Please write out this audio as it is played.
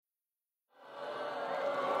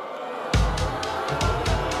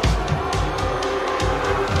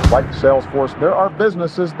like Salesforce, there are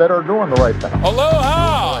businesses that are doing the right thing.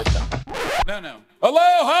 Aloha! No.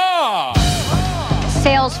 Aloha!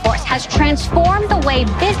 Salesforce has transformed the way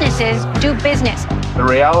businesses do business. The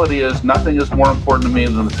reality is nothing is more important to me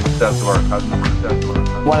than the success of our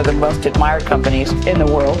customers. One of the most admired companies in the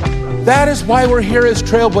world. That is why we're here as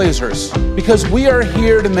trailblazers, because we are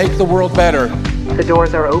here to make the world better. The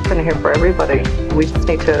doors are open here for everybody. We just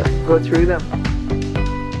need to go through them.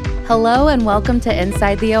 Hello and welcome to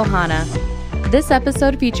Inside the Ohana. This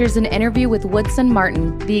episode features an interview with Woodson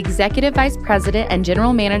Martin, the Executive Vice President and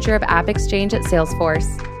General Manager of AppExchange at Salesforce.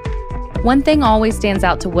 One thing always stands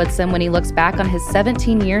out to Woodson when he looks back on his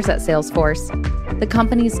 17 years at Salesforce: the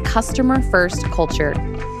company's customer-first culture.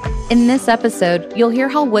 In this episode, you'll hear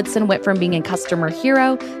how Woodson went from being a customer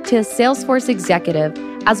hero to a Salesforce executive,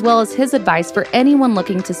 as well as his advice for anyone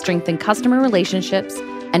looking to strengthen customer relationships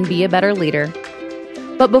and be a better leader.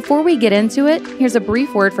 But before we get into it, here's a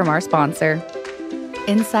brief word from our sponsor.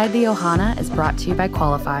 Inside the Ohana is brought to you by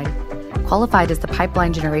Qualified. Qualified is the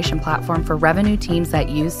pipeline generation platform for revenue teams that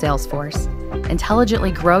use Salesforce.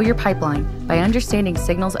 Intelligently grow your pipeline by understanding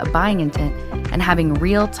signals of buying intent and having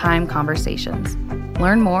real-time conversations.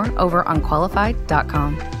 Learn more over on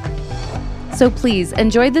qualified.com. So please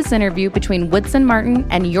enjoy this interview between Woodson Martin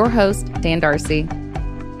and your host, Dan Darcy.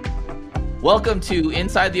 Welcome to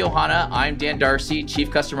Inside the Ohana. I'm Dan Darcy, Chief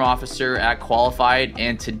Customer Officer at Qualified,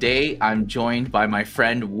 and today I'm joined by my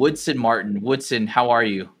friend Woodson Martin. Woodson, how are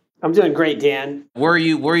you? I'm doing great, Dan. Where are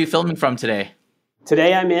you filming from today?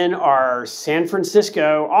 Today I'm in our San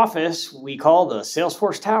Francisco office we call the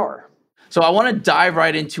Salesforce Tower. So I want to dive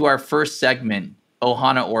right into our first segment,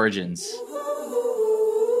 Ohana Origins.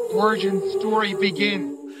 Origin story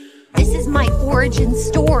begin. This is my origin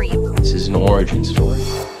story. This is an origin story.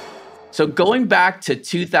 So going back to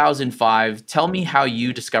 2005, tell me how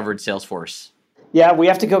you discovered Salesforce. Yeah, we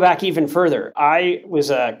have to go back even further. I was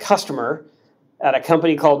a customer at a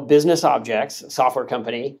company called Business Objects, a software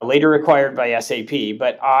company, later acquired by SAP,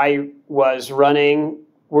 but I was running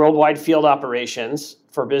worldwide field operations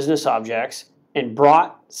for Business Objects and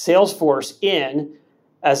brought Salesforce in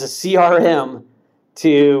as a CRM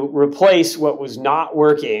to replace what was not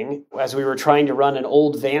working as we were trying to run an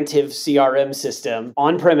old Vantiv CRM system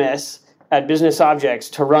on-premise at Business Objects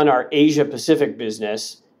to run our Asia Pacific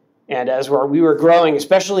business. And as we were growing,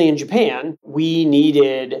 especially in Japan, we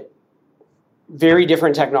needed very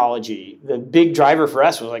different technology. The big driver for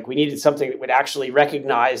us was we needed something that would actually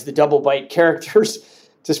recognize the double byte characters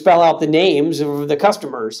to spell out the names of the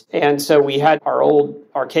customers. And so we had our old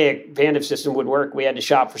archaic Vantiv system would work. We had to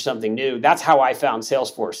shop for something new. That's how I found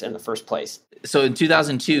Salesforce in the first place. So in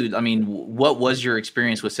 2002, what was your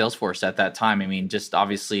experience with Salesforce at that time? Just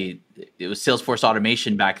obviously it was Salesforce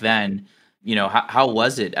automation back then. How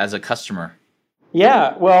was it as a customer?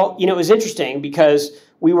 Yeah, well, it was interesting because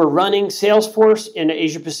we were running Salesforce in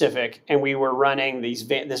Asia Pacific and we were running this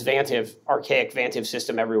Vantiv, archaic Vantiv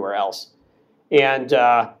system everywhere else. And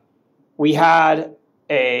we had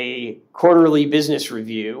a quarterly business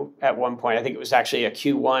review at one point. I think it was actually a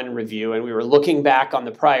Q1 review. And we were looking back on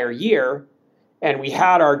the prior year. And we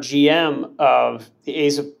had our GM of the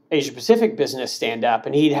Asia Pacific business stand up.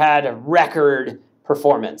 And he'd had a record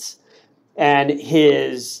performance. And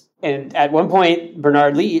at one point,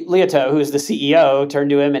 Bernard Liautaud, who is the CEO, turned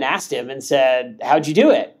to him and asked him and said, "How'd you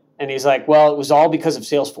do it?" And he's like, "Well, it was all because of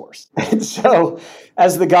Salesforce." And so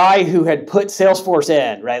as the guy who had put Salesforce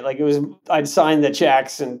in, right, I'd signed the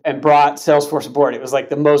checks and brought Salesforce aboard. It was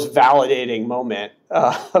the most validating moment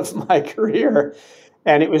of my career.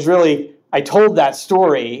 And it was really, I told that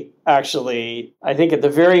story, actually, I think at the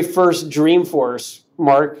very first Dreamforce,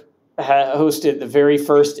 Mark hosted the very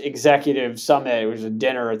first executive summit. It was a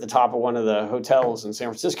dinner at the top of one of the hotels in San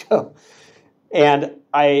Francisco. And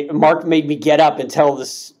Mark made me get up and tell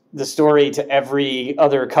the story to every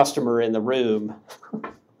other customer in the room.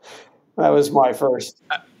 That was my first.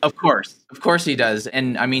 Of course he does.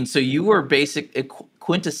 And so you were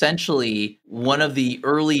quintessentially one of the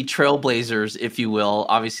early trailblazers, if you will,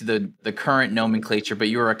 obviously the current nomenclature, but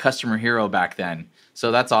you were a customer hero back then.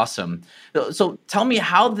 So that's awesome. So tell me,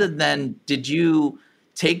 how then did you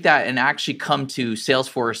take that and actually come to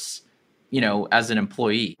Salesforce, as an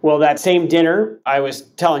employee? Well, that same dinner I was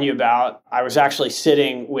telling you about, I was actually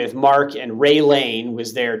sitting with Mark, and Ray Lane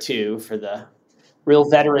was there too, for the real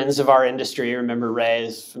veterans of our industry. Remember Ray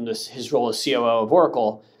is from his role as COO of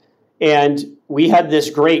Oracle. And we had this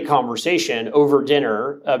great conversation over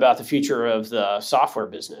dinner about the future of the software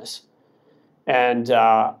business. And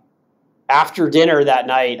after dinner that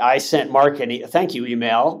night, I sent Mark a thank you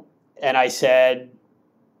email, and I said,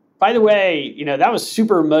 by the way, that was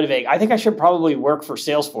super motivating. I think I should probably work for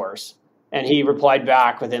Salesforce. And he replied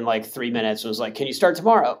back within like 3 minutes and was like, can you start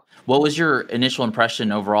tomorrow? What was your initial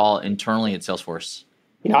impression overall internally at Salesforce?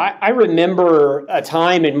 I remember a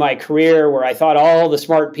time in my career where I thought all the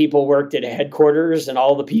smart people worked at a headquarters and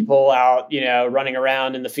all the people out, running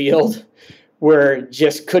around in the field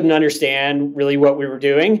just couldn't understand really what we were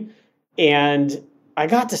doing. And I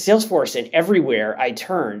got to Salesforce and everywhere I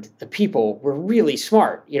turned, the people were really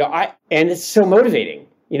smart, and it's so motivating,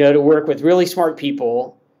 to work with really smart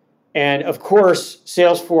people. And of course,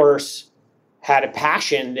 Salesforce had a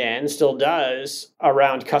passion then, still does,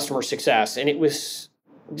 around customer success. And it was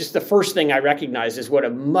just the first thing I recognized is what a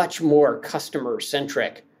much more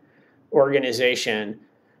customer-centric organization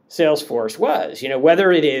Salesforce was.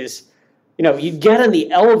 Whether it is, you'd get in the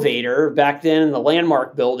elevator back then in the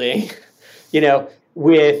Landmark building,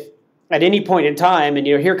 with at any point in time, and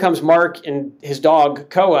here comes Mark and his dog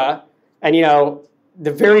Koa, and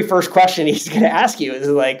the very first question he's going to ask you is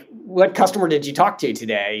like, what customer did you talk to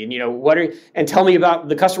today? And and tell me about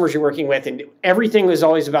the customers you're working with. And everything was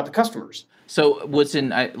always about the customers. So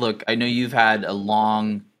Woodson, I know you've had a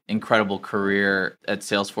long, incredible career at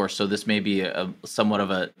Salesforce. So this may be a somewhat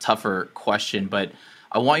of a tougher question, but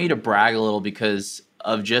I want you to brag a little because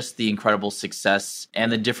of just the incredible success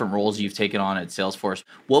and the different roles you've taken on at Salesforce.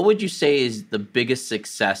 What would you say is the biggest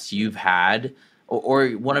success you've had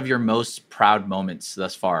or one of your most proud moments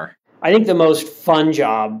thus far? I think the most fun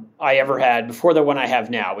job I ever had before the one I have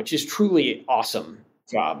now, which is truly awesome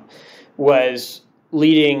job, was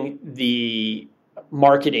leading the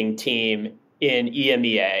marketing team in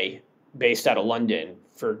EMEA based out of London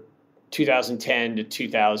for 2010 to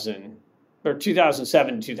 2000 or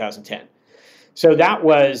 2007 to 2010. So that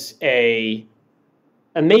was a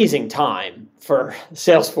amazing time for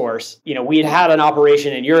Salesforce. We had an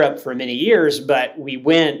operation in Europe for many years, but we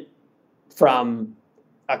went from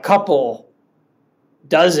a couple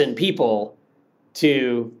dozen people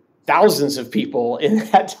to thousands of people in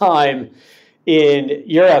that time in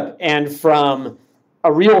Europe, and from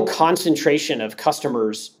a real concentration of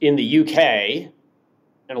customers in the UK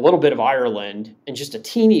and a little bit of Ireland and just a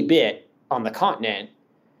teeny bit on the continent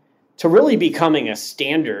to really becoming a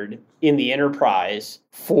standard in the enterprise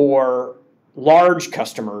for large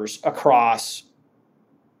customers across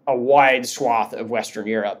a wide swath of Western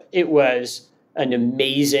Europe. It was an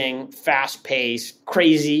amazing, fast-paced,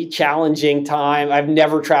 crazy, challenging time. I've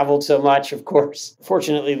never traveled so much, of course.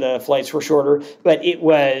 Fortunately, the flights were shorter, but it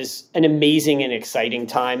was an amazing and exciting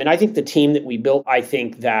time. And I think the team that we built, I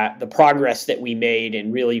think that the progress that we made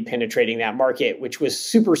in really penetrating that market, which was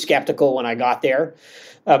super skeptical when I got there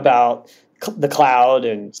about the cloud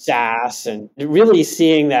and SaaS and really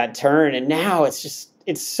seeing that turn. And now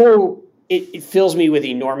it fills me with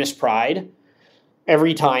enormous pride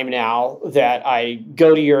every time now that I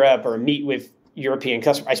go to Europe or meet with European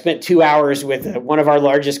customers. I spent 2 hours with one of our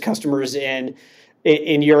largest customers in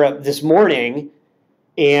Europe this morning,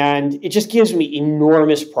 and it just gives me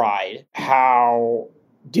enormous pride how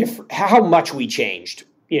much we changed,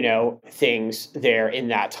 things there in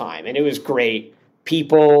that time. And it was great.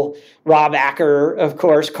 People, Rob Acker, of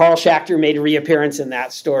course, Carl Schachter made a reappearance in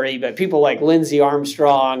that story, but people like Lindsay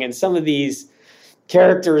Armstrong and some of these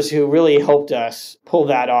characters who really helped us pull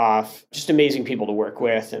that off. Just amazing people to work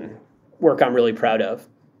with and work I'm really proud of.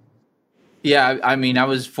 Yeah, I mean, I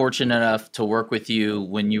was fortunate enough to work with you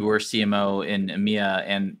when you were CMO in EMEA,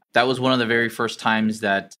 and that was one of the very first times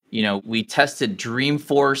that, we tested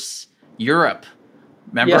Dreamforce Europe.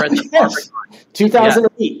 Remember? Yes.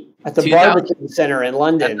 2008 at the Barbican Center in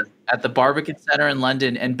London. At the Barbican Center in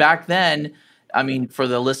London. And back then, I mean, for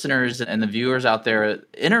the listeners and the viewers out there,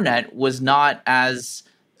 internet was not as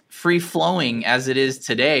free-flowing as it is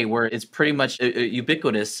today, where it's pretty much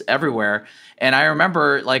ubiquitous everywhere. And I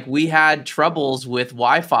remember, we had troubles with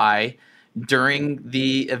Wi-Fi during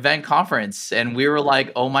the event conference, and we were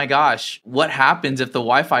like, oh my gosh, what happens if the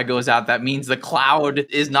Wi-Fi goes out? That means the cloud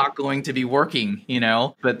is not going to be working,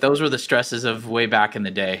 But those were the stresses of way back in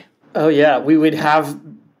the day. Oh, yeah. We would have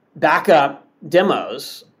backup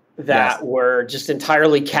demos that were just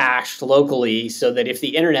entirely cached locally so that if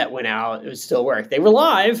the internet went out, it would still work. They were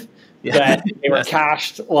live, but they were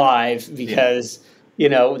cached live because,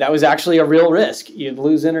 that was actually a real risk. You'd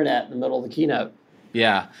lose internet in the middle of the keynote.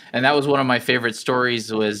 Yeah. And that was one of my favorite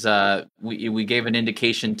stories was we gave an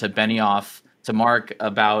indication to Benioff, to Mark,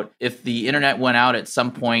 about if the internet went out at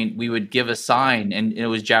some point, we would give a sign, and it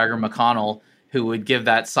was Jagger McConnell who would give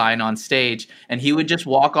that sign on stage, and he would just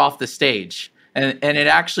walk off the stage. And it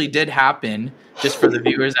actually did happen, just for the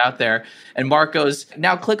viewers out there. And Mark goes,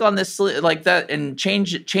 now click on this like that and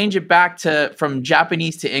change it back from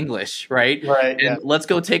Japanese to English, right? Right. And let's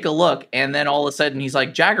go take a look. And then all of a sudden he's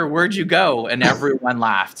like, Jagger, where'd you go? And everyone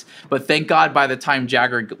laughed. But thank God by the time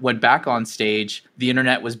Jagger went back on stage, the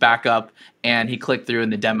internet was back up and he clicked through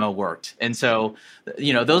and the demo worked. And so,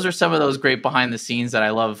 those are some of those great behind the scenes that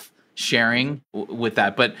I love sharing with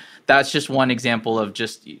that. But that's just one example of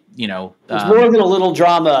just, it's more than a little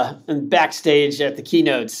drama and backstage at the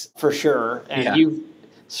keynotes for sure. And you've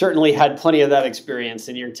certainly had plenty of that experience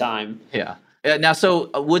in your time. Yeah. Now, so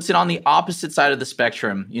Woodson, on the opposite side of the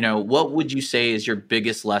spectrum, what would you say is your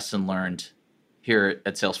biggest lesson learned here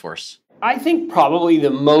at Salesforce? I think probably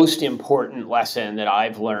the most important lesson that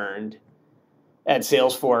I've learned at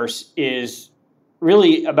Salesforce is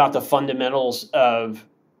really about the fundamentals of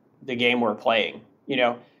the game we're playing.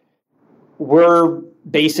 We're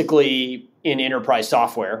basically in enterprise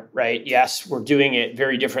software, right? Yes, we're doing it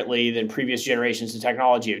very differently than previous generations of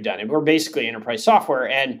technology have done it. We're basically enterprise software.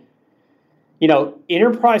 And,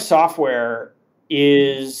 enterprise software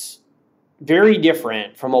is very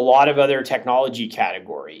different from a lot of other technology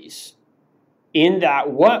categories in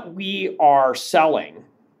that what we are selling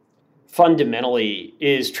fundamentally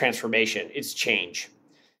is transformation. It's change.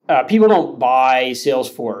 People don't buy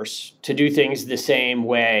Salesforce to do things the same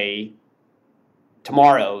way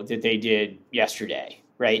tomorrow that they did yesterday,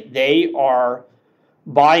 right? They are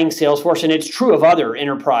buying Salesforce, and it's true of other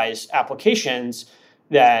enterprise applications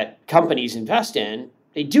that companies invest in.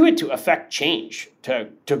 They do it to affect change, to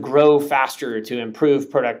grow faster, to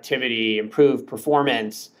improve productivity, improve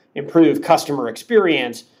performance, improve customer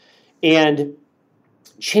experience, and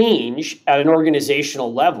change at an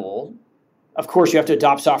organizational level. Of course, you have to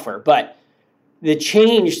adopt software, but the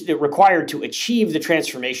change that required to achieve the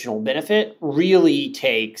transformational benefit really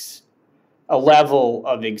takes a level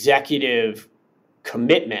of executive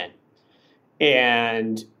commitment.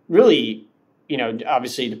 And really,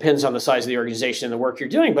 obviously it depends on the size of the organization and the work you're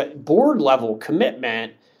doing, but board level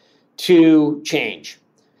commitment to change.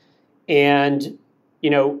 And,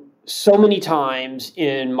 so many times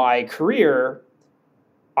in my career,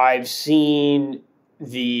 I've seen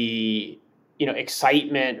the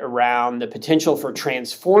excitement around the potential for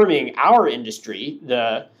transforming our industry,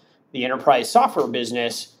 the enterprise software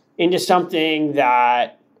business, into something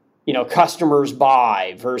that customers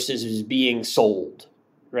buy versus is being sold,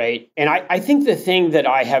 right? And I think the thing that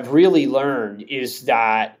I have really learned is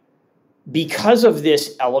that because of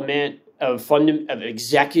this element of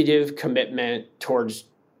executive commitment towards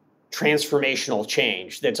transformational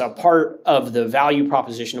change, that's a part of the value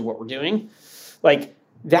proposition of what we're doing, like,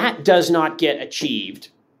 that does not get achieved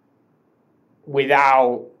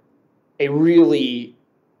without a really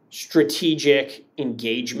strategic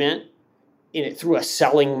engagement in it through a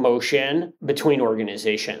selling motion between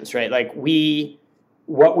organizations, right? Like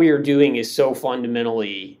what we are doing is so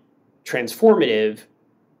fundamentally transformative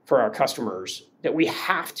for our customers that we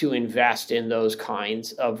have to invest in those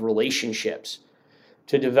kinds of relationships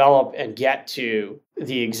to develop and get to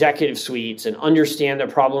the executive suites and understand the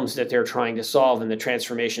problems that they're trying to solve and the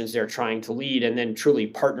transformations they're trying to lead, and then truly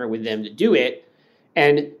partner with them to do it.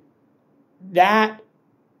 And that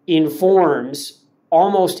informs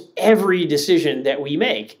almost every decision that we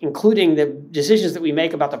make, including the decisions that we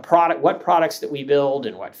make about the product, what products that we build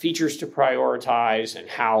and what features to prioritize and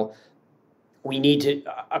how we need to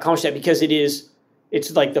accomplish that, because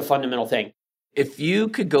it's like the fundamental thing. If you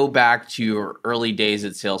could go back to your early days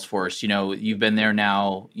at Salesforce, you've been there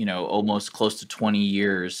now, almost close to 20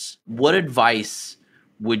 years. What advice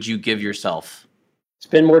would you give yourself?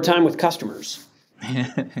 Spend more time with customers.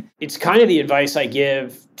 It's kind of the advice I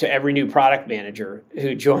give to every new product manager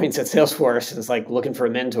who joins at Salesforce and is like looking for a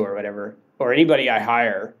mentor or whatever, or anybody I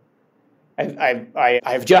hire.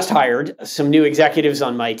 I've just hired some new executives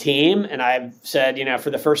on my team, and I've said, for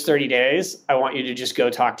the first 30 days, I want you to just go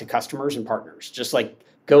talk to customers and partners. Just like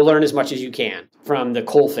go learn as much as you can from the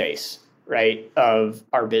coalface, right, of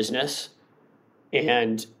our business.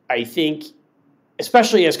 And I think,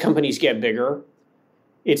 especially as companies get bigger,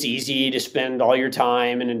 it's easy to spend all your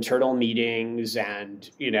time in internal meetings and,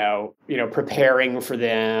 preparing for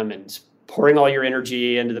them and pouring all your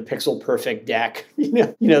energy into the pixel perfect deck,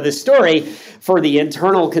 the story for the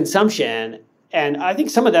internal consumption. And I think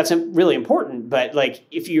some of that's really important, but like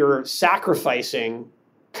if you're sacrificing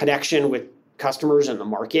connection with customers and the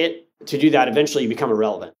market to do that, eventually you become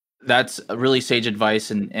irrelevant. That's a really sage advice.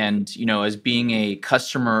 And as being a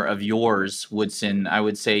customer of yours, Woodson, I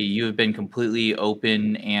would say you have been completely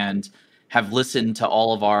open and have listened to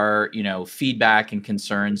all of our, feedback and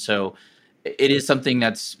concerns. So it is something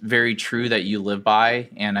that's very true that you live by.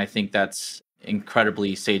 And I think that's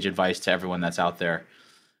incredibly sage advice to everyone that's out there.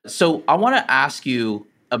 So I want to ask you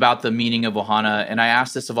about the meaning of Ohana. And I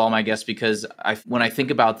ask this of all my guests because when I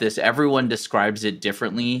think about this, everyone describes it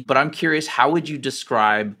differently. But I'm curious, how would you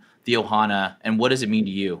describe the Ohana and what does it mean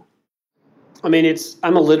to you? I mean,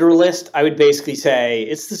 I'm a literalist. I would basically say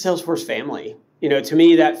it's the Salesforce family. To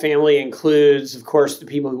me, that family includes, of course, the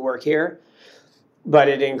people who work here, but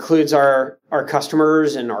it includes our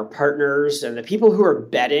customers and our partners and the people who are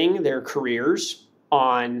betting their careers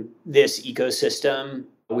on this ecosystem,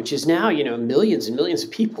 which is now, millions and millions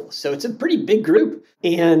of people. So it's a pretty big group.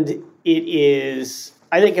 And it is,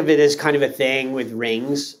 I think of it as kind of a thing with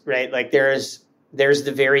rings, right? Like there's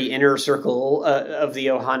the very inner circle of the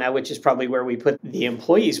Ohana, which is probably where we put the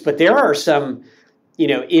employees. But there are some,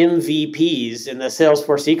 MVPs in the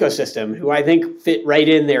Salesforce ecosystem who I think fit right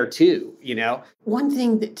in there too. One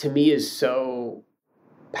thing that to me is so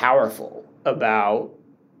powerful about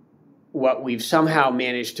what we've somehow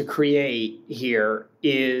managed to create here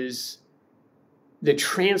is the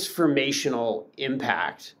transformational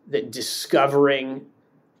impact that discovering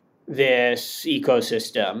this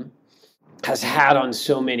ecosystem has had on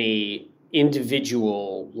so many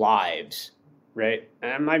individual lives, right?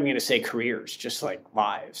 And I'm not even going to say careers, just like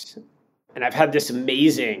lives. And I've had this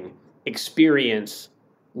amazing experience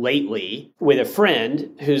lately with a friend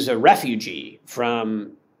who's a refugee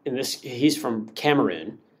he's from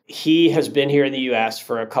Cameroon. He has been here in the US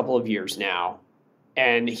for a couple of years now.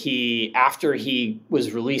 And after he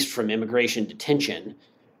was released from immigration detention,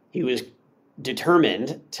 he was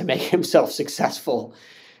determined to make himself successful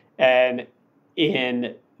and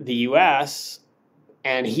in the US,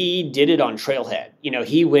 and he did it on Trailhead.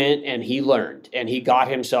 He went and he learned and he got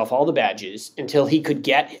himself all the badges until he could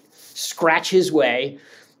scratch his way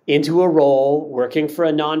into a role working for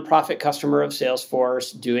a nonprofit customer of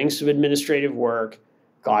Salesforce, doing some administrative work,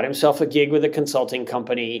 got himself a gig with a consulting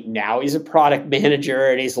company. Now he's a product manager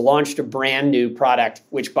and he's launched a brand new product,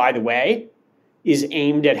 which, by the way, is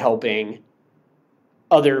aimed at helping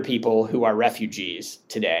other people who are refugees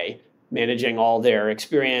today, managing all their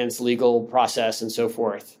experience, legal process, and so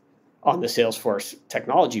forth on the Salesforce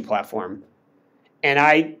technology platform. And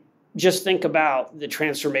I just think about the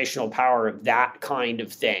transformational power of that kind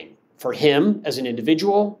of thing for him as an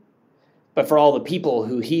individual, but for all the people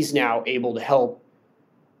who he's now able to help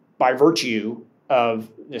by virtue of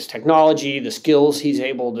this technology, the skills he's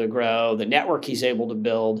able to grow, the network he's able to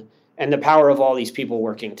build, and the power of all these people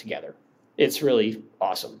working together. It's really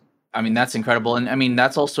awesome. I mean, that's incredible. And I mean,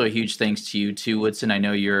 that's also a huge thanks to you too, Woodson. I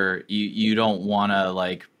know you don't want to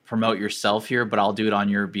like promote yourself here, but I'll do it on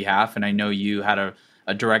your behalf. And I know you had a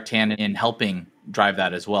direct hand in helping drive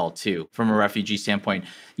that as well too, from a refugee standpoint.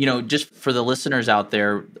 Just for the listeners out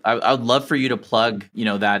there, I would love for you to plug,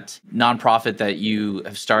 that nonprofit that you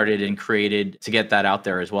have started and created to get that out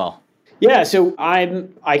there as well. Yeah, so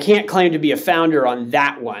I can't claim to be a founder on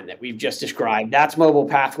that one that we've just described. That's Mobile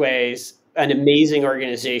Pathways, an amazing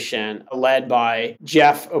organization led by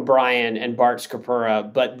Jeff O'Brien and Bart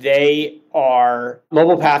Scapura, but they are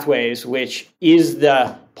Mobile Pathways, which is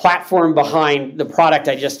the platform behind the product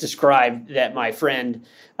I just described that my friend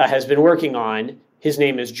has been working on. His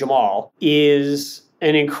name is Jamal, is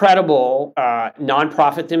an incredible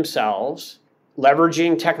nonprofit themselves,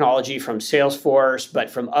 leveraging technology from Salesforce, but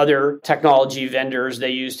from other technology vendors. They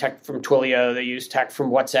use tech from Twilio, they use tech from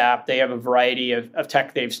WhatsApp. They have a variety of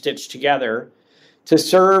tech they've stitched together to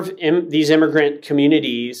serve these immigrant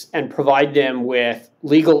communities and provide them with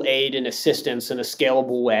legal aid and assistance in a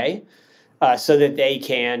scalable way so that they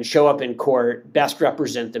can show up in court, best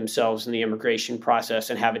represent themselves in the immigration process,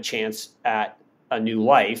 and have a chance at a new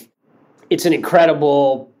life. It's an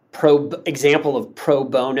incredible example of pro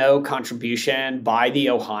bono contribution by the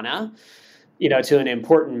Ohana, to an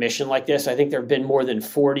important mission like this. I think there have been more than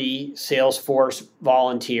 40 Salesforce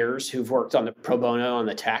volunteers who've worked on the pro bono on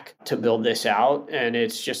the tech to build this out. And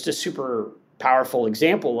it's just a super powerful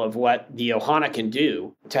example of what the Ohana can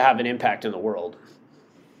do to have an impact in the world.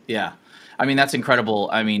 Yeah. I mean, that's incredible.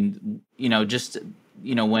 I mean,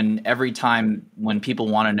 every time when people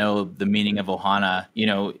want to know the meaning of Ohana,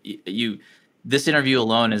 this interview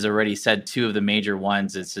alone has already said two of the major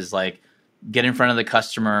ones. It's just like get in front of the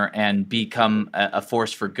customer and become a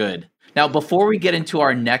force for good. Now, before we get into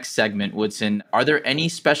our next segment, Woodson, are there any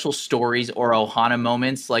special stories or Ohana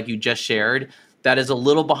moments like you just shared that is a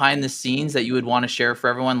little behind the scenes that you would want to share for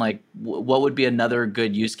everyone? Like what would be another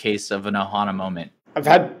good use case of an Ohana moment?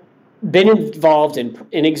 I've been involved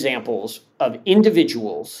in examples of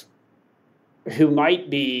individuals who might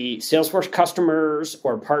be Salesforce customers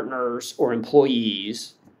or partners or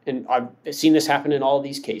employees and I've seen this happen in all of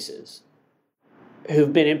these cases,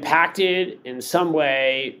 who've been impacted in some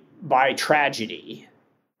way by tragedy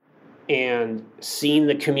and seen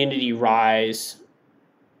the community rise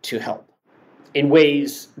to help in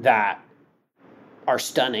ways that are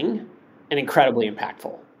stunning and incredibly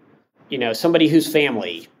impactful. Somebody whose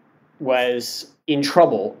family was in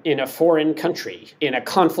trouble in a foreign country, in a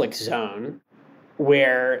conflict zone,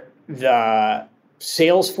 where the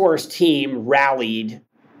Salesforce team rallied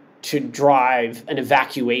to drive an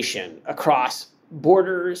evacuation across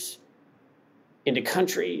borders into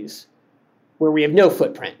countries where we have no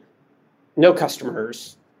footprint, no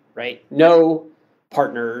customers, right? No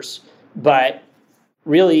partners, but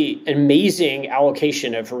really amazing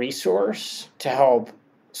allocation of resource to help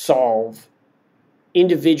solve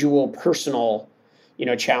individual, personal,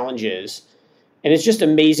 challenges. And it's just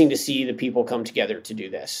amazing to see the people come together to do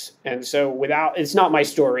this. And so it's not my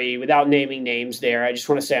story, without naming names there, I just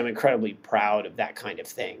want to say I'm incredibly proud of that kind of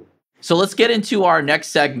thing. So let's get into our next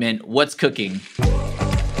segment, What's Cooking?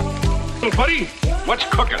 Hey, buddy, what's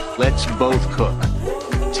cooking? Let's both cook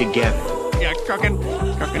together. Yeah,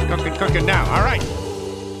 cooking now. All right.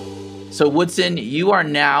 So Woodson, you are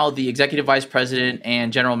now the Executive Vice President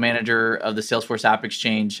and General Manager of the Salesforce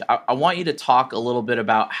AppExchange. I want you to talk a little bit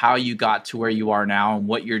about how you got to where you are now and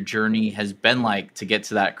what your journey has been like to get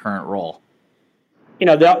to that current role.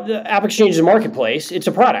 The AppExchange is a marketplace. It's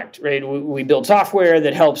a product, right? We build software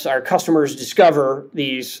that helps our customers discover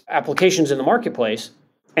these applications in the marketplace.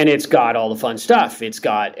 And it's got all the fun stuff. It's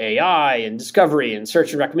got AI and discovery and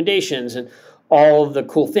search and recommendations and all of the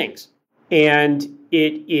cool things. And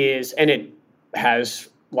it has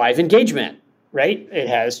live engagement, right? It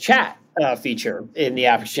has chat feature in the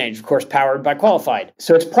AppExchange, of course, powered by Qualified.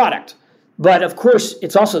 So it's product. But of course,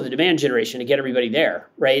 it's also the demand generation to get everybody there,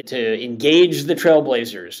 right? To engage the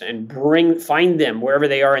trailblazers and find them wherever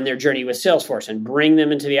they are in their journey with Salesforce and bring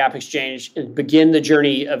them into the AppExchange and begin the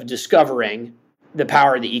journey of discovering the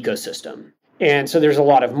power of the ecosystem. And so there's a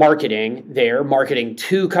lot of marketing there, marketing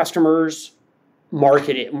to customers,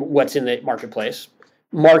 marketing what's in the marketplace,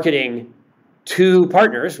 marketing to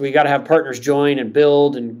partners. We got to have partners join and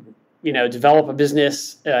build and develop a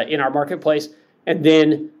business in our marketplace, and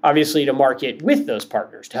then obviously to market with those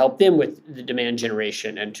partners to help them with the demand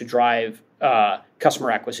generation and to drive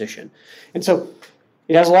customer acquisition. And so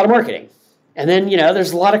it has a lot of marketing. And then,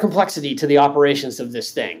 there's a lot of complexity to the operations of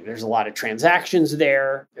this thing. There's a lot of transactions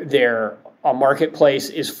there. A marketplace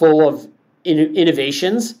is full of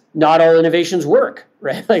innovations. Not all innovations work,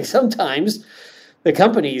 right? Like sometimes the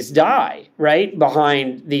companies die, right,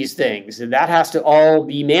 behind these things. And that has to all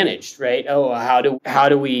be managed, right? Oh, how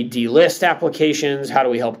do we delist applications? How do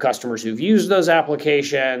we help customers who've used those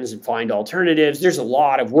applications and find alternatives? There's a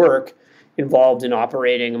lot of work involved in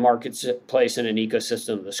operating a marketplace and an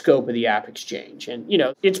ecosystem, the scope of the AppExchange.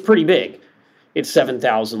 And, it's pretty big. It's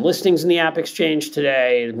 7,000 listings in the AppExchange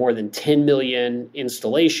today, more than 10 million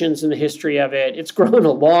installations in the history of it. It's grown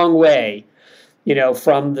a long way,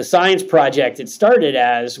 from the science project it started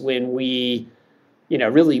as when we,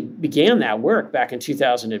 really began that work back in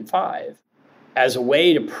 2005 as a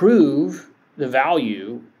way to prove the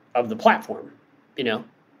value of the platform,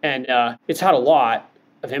 and it's had a lot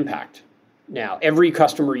of impact. Now, every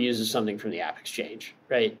customer uses something from the AppExchange,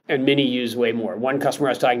 right? And many use way more. One customer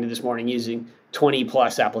I was talking to this morning using 20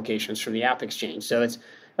 plus applications from the AppExchange. So it's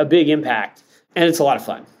a big impact and it's a lot of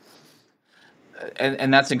fun.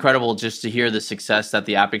 And that's incredible just to hear the success that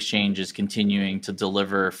the AppExchange is continuing to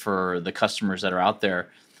deliver for the customers that are out there.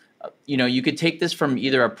 You could take this from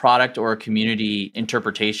either a product or a community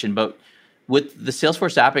interpretation, but with the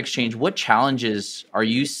Salesforce AppExchange, what challenges are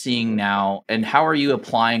you seeing now, and how are you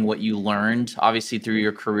applying what you learned, obviously through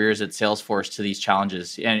your careers at Salesforce, to these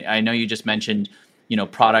challenges? And I know you just mentioned,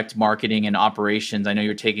 product marketing and operations. I know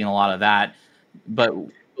you're taking a lot of that, but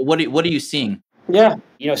what are you seeing? Yeah,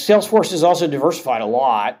 Salesforce has also diversified a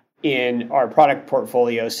lot in our product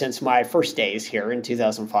portfolio since my first days here in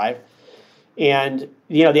 2005. And,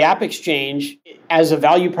 the AppExchange as a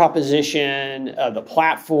value proposition, the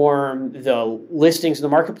platform, the listings in the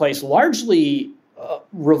marketplace largely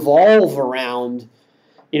revolve around,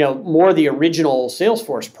 more the original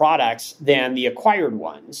Salesforce products than the acquired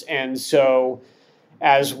ones. And so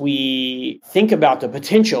as we think about the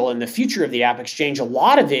potential and the future of the AppExchange, a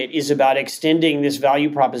lot of it is about extending this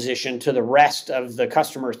value proposition to the rest of the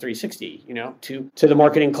customer 360, to the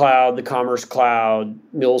Marketing Cloud, the Commerce Cloud,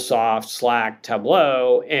 MuleSoft, Slack,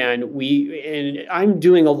 Tableau. And I'm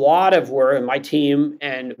doing a lot of work, and my team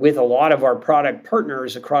and with a lot of our product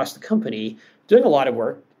partners across the company, doing a lot of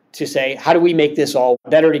work to say, how do we make this all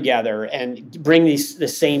better together and bring the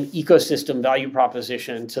same ecosystem value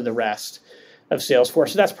proposition to the rest of Salesforce?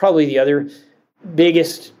 So that's probably the other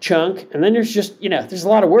biggest chunk. And then there's just, there's a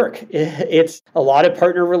lot of work. It's a lot of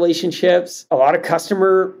partner relationships, a lot of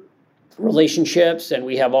customer relationships, and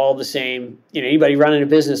we have all the same, anybody running a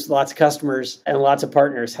business, lots of customers and lots of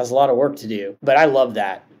partners has a lot of work to do. But I love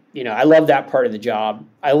that. I love that part of the job.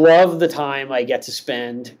 I love the time I get to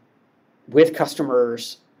spend with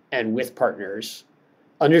customers and with partners,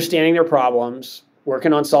 understanding their problems,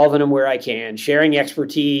 working on solving them where I can, sharing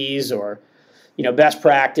expertise or, best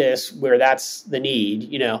practice where that's the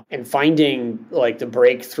need, and finding like the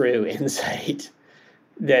breakthrough insight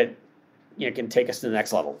that, can take us to the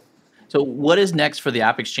next level. So what is next for the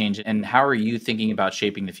AppExchange, and how are you thinking about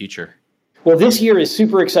shaping the future? Well, this year is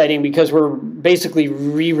super exciting because we're basically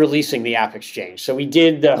re-releasing the AppExchange. So we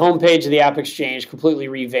did the homepage of the AppExchange completely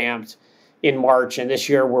revamped in March, and this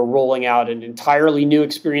year we're rolling out an entirely new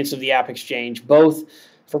experience of the AppExchange, both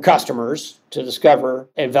for customers to discover,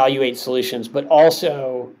 evaluate solutions, but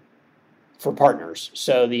also for partners.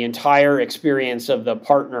 So the entire experience of the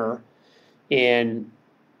partner in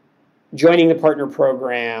joining the partner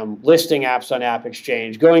program, listing apps on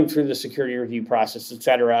AppExchange, going through the security review process, et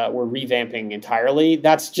cetera, we're revamping entirely.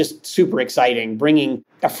 That's just super exciting, bringing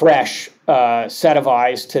a fresh set of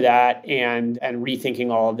eyes to that and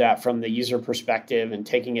rethinking all of that from the user perspective and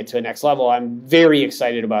taking it to the next level. I'm very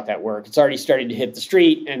excited about that work. It's already started to hit the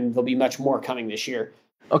street, and there'll be much more coming this year.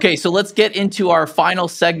 Okay, so let's get into our final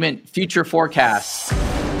segment, Future Forecasts.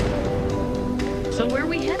 So where are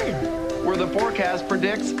we headed? Where the forecast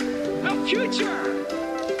predicts the future.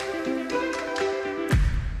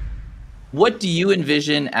 What do you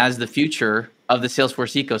envision as the future of the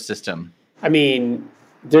Salesforce ecosystem? I mean,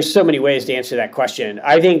 there's so many ways to answer that question.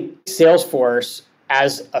 I think Salesforce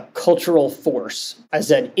as a cultural force, as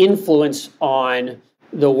an influence on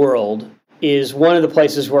the world, is one of the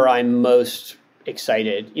places where I'm most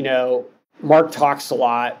excited. Mark talks a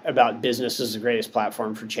lot about business as the greatest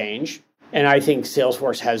platform for change. And I think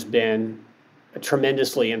Salesforce has been a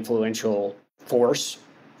tremendously influential force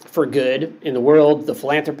for good in the world, the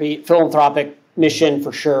philanthropic mission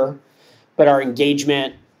for sure, but our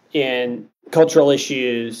engagement in cultural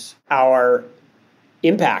issues, our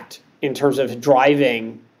impact in terms of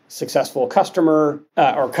driving successful customer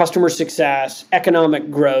or customer success, economic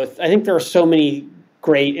growth. I think there are so many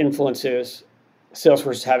great influences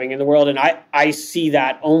Salesforce is having in the world, and I see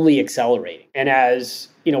that only accelerating. And as,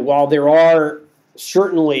 while there are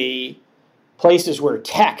certainly places where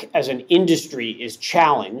tech as an industry is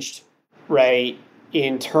challenged, right,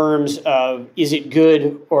 in terms of is it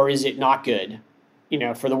good or is it not good,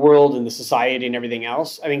 for the world and the society and everything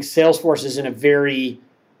else. I think Salesforce is in a very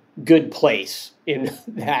good place in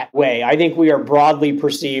that way. I think we are broadly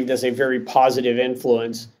perceived as a very positive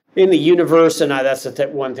influence in the universe, and that's the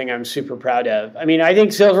one thing I'm super proud of. I mean, I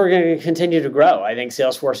think Salesforce is going to continue to grow. I think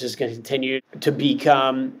Salesforce is going to continue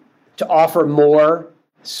to offer more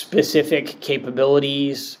specific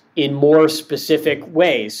capabilities in more specific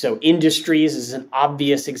ways. So industries is an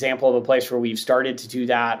obvious example of a place where we've started to do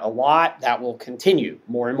that a lot. That will continue.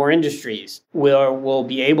 More and more industries will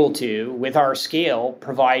be able to, with our scale,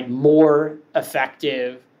 provide more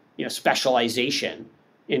effective, specialization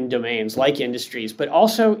in domains like industries, but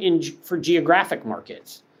also for geographic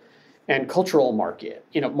markets and cultural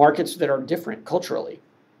markets that are different culturally.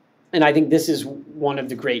 And I think this is one of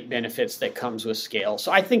the great benefits that comes with scale.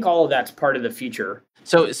 So I think all of that's part of the future.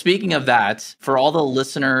 So speaking of that, for all the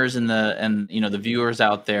listeners and the viewers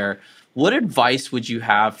out there, what advice would you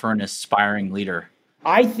have for an aspiring leader?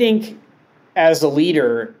 I think as a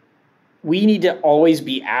leader, we need to always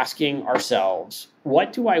be asking ourselves,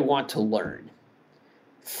 what do I want to learn?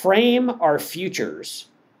 Frame our futures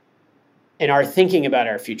and our thinking about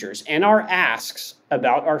our futures and our asks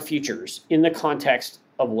about our futures in the context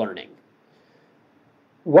of learning.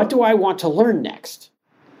 What do I want to learn next?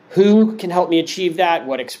 Who can help me achieve that?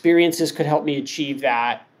 What experiences could help me achieve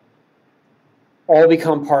that? All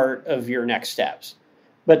become part of your next steps.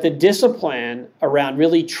 But the discipline around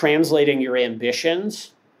really translating your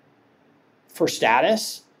ambitions for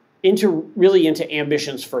status into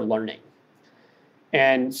ambitions for learning.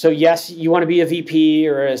 And so, yes, you want to be a VP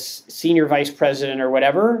or a senior vice president or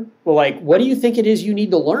whatever. Well, what do you think it is you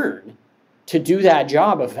need to learn to do that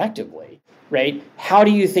job effectively, right? How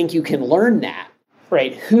do you think you can learn that,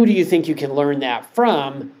 right? Who do you think you can learn that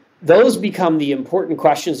from? Those become the important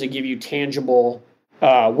questions that give you tangible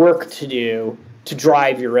work to do to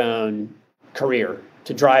drive your own career,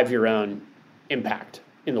 to drive your own impact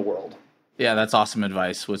in the world. Yeah, that's awesome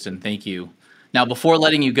advice, Woodson. Thank you. Now, before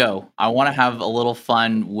letting you go, I want to have a little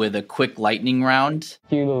fun with a quick lightning round.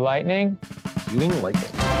 Cue the lightning. Cueing lightning.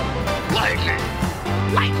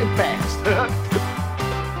 Lightning fast.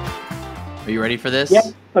 Are you ready for this? Yep.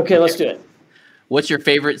 Okay, let's do it. What's your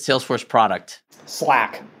favorite Salesforce product?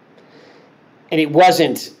 Slack. And it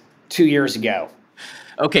wasn't 2 years ago.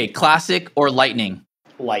 Okay, classic or lightning?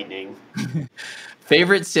 Lightning.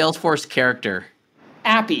 Favorite Salesforce character?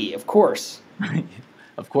 Appy, of course.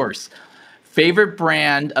 Of course. Favorite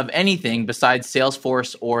brand of anything besides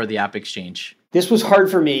Salesforce or the AppExchange? This was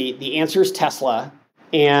hard for me. The answer is Tesla,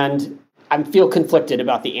 and I feel conflicted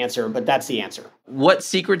about the answer, but that's the answer. What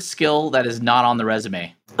secret skill that is not on the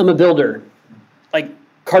resume? I'm a builder, like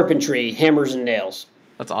carpentry, hammers and nails.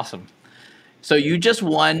 That's awesome. So you just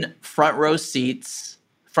won front row seat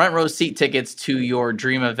tickets to your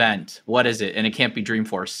dream event. What is it? And it can't be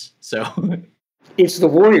Dreamforce. So it's the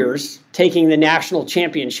Warriors taking the national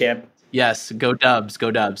championship. Yes, go Dubs,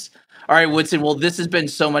 go Dubs. All right, Woodson, well, this has been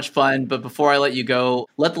so much fun, but before I let you go,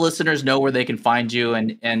 let the listeners know where they can find you,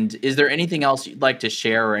 and is there anything else you'd like to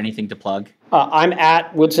share or anything to plug? I'm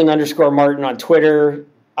at Woodson_Martin on Twitter.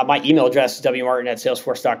 My email address is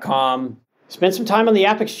wmartin@salesforce.com. Spend some time on the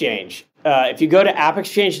AppExchange. If you go to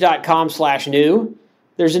appexchange.com/new,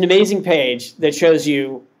 there's an amazing page that shows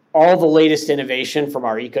you all the latest innovation from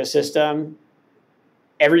our ecosystem.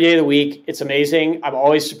 Every day of the week, it's amazing. I'm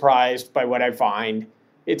always surprised by what I find.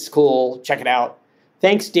 It's cool. Check it out.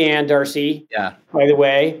 Thanks, Dan Darcy, by the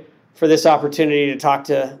way, for this opportunity to talk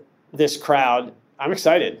to this crowd. I'm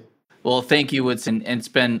excited. Well, thank you, Woodson. It's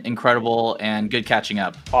been incredible and good catching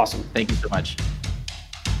up. Awesome. Thank you so much.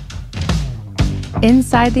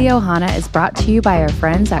 Inside the Ohana is brought to you by our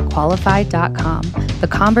friends at Qualified.com, the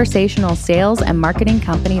conversational sales and marketing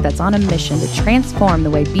company that's on a mission to transform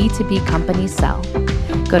the way B2B companies sell.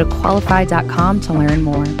 Go to Qualified.com to learn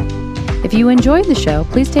more. If you enjoyed the show,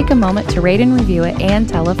 please take a moment to rate and review it and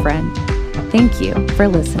tell a friend. Thank you for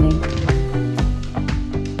listening.